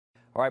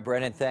All right,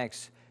 Brennan,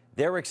 thanks.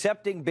 They're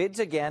accepting bids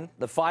again.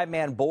 The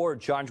five-man board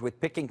charged with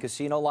picking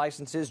casino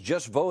licenses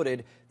just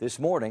voted this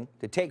morning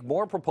to take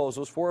more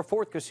proposals for a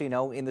fourth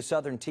casino in the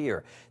southern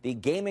tier. The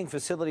Gaming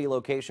Facility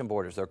Location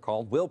Board, as they're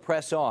called, will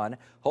press on,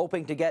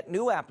 hoping to get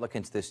new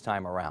applicants this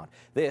time around.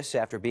 This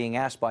after being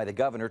asked by the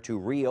governor to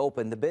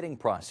reopen the bidding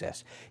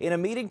process. In a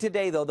meeting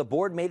today, though, the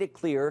board made it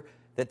clear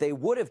that they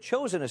would have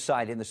chosen a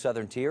site in the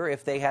southern tier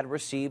if they had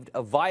received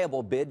a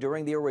viable bid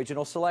during the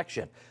original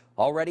selection.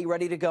 Already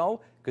ready to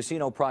go?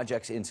 Casino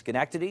projects in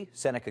Schenectady,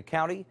 Seneca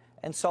County,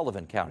 and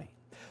Sullivan County.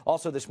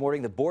 Also this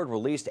morning, the board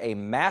released a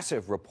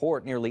massive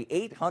report, nearly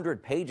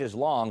 800 pages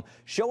long,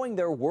 showing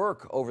their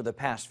work over the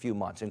past few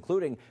months,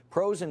 including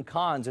pros and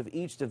cons of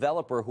each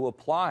developer who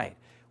applied.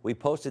 We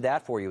posted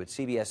that for you at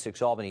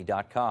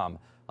CBS6Albany.com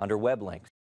under web links.